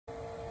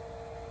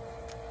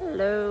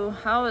Hello,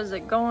 how is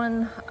it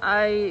going?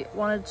 I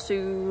wanted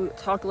to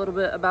talk a little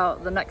bit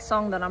about the next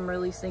song that I'm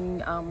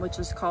releasing, which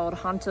is called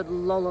Haunted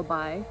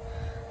Lullaby.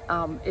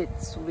 It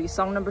will be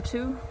song number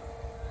 2.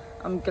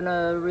 I'm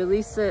gonna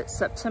release it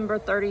September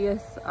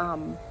 30th.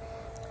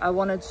 I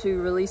wanted to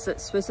release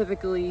it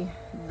specifically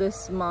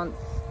this month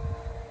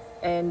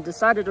and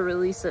decided to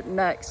release it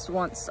next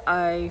once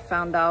I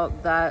found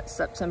out that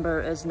September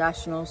is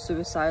National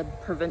Suicide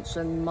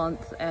Prevention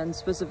Month, and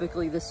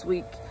specifically this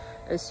week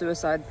is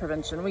Suicide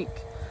Prevention Week.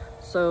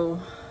 So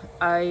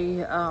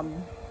I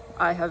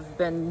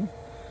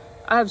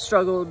have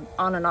struggled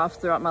on and off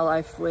throughout my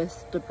life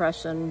with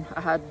depression.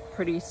 I had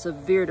pretty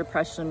severe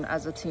depression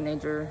as a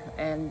teenager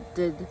and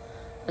did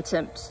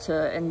attempt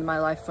to end my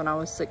life when I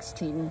was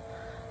 16.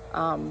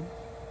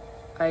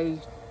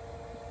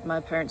 My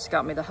parents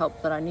got me the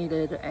help that I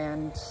needed,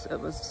 and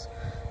it was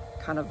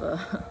kind of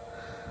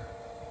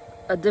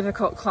a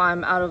difficult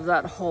climb out of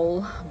that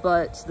hole,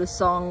 but the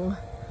song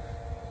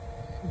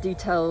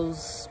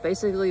details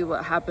basically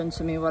what happened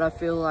to me, what I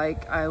feel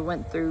like I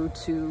went through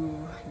to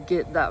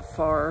get that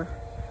far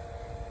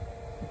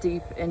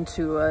deep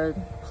into a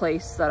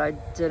place that I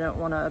didn't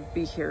want to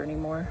be here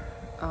anymore.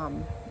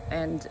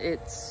 And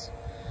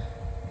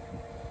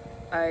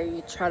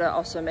I try to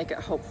also make it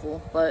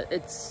hopeful, but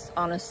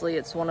honestly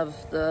it's one of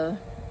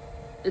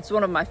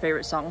my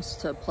favorite songs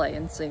to play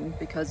and sing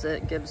because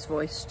it gives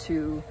voice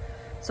to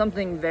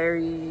something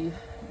very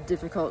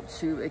difficult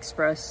to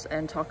express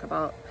and talk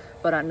about.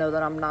 But I know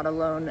that I'm not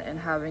alone in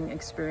having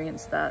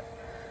experienced that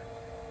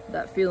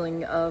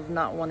feeling of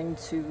not wanting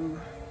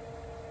to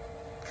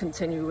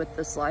continue with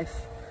this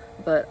life.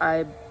 But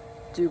I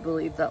do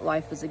believe that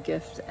life is a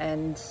gift,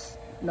 and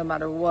no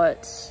matter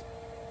what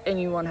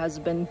anyone has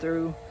been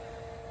through,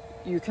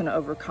 you can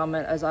overcome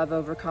it, as I've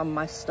overcome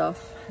my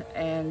stuff.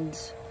 And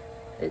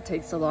it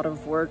takes a lot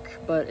of work,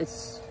 but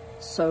it's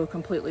so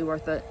completely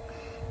worth it.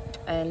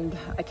 And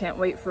I can't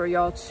wait for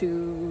y'all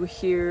to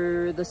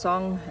hear the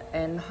song,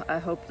 and I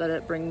hope that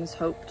it brings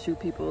hope to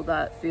people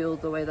that feel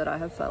the way that I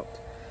have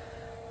felt.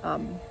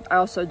 I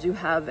also do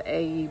have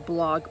a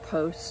blog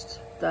post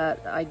that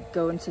I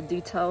go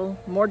into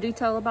more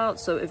detail about,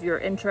 so if you're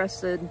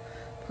interested,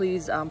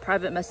 please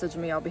private message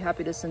me. I'll be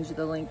happy to send you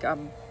the link.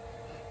 I'm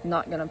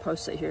not gonna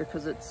post it here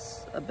because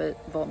it's a bit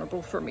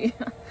vulnerable for me.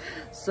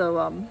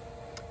 So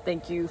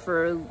thank you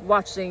for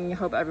watching.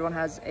 Hope everyone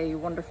has a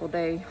wonderful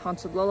day.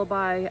 Haunted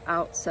Lullaby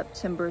out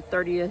September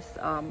 30th.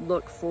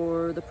 Look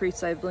for the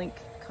pre-save link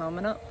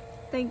coming up.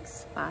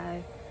 Thanks,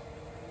 bye.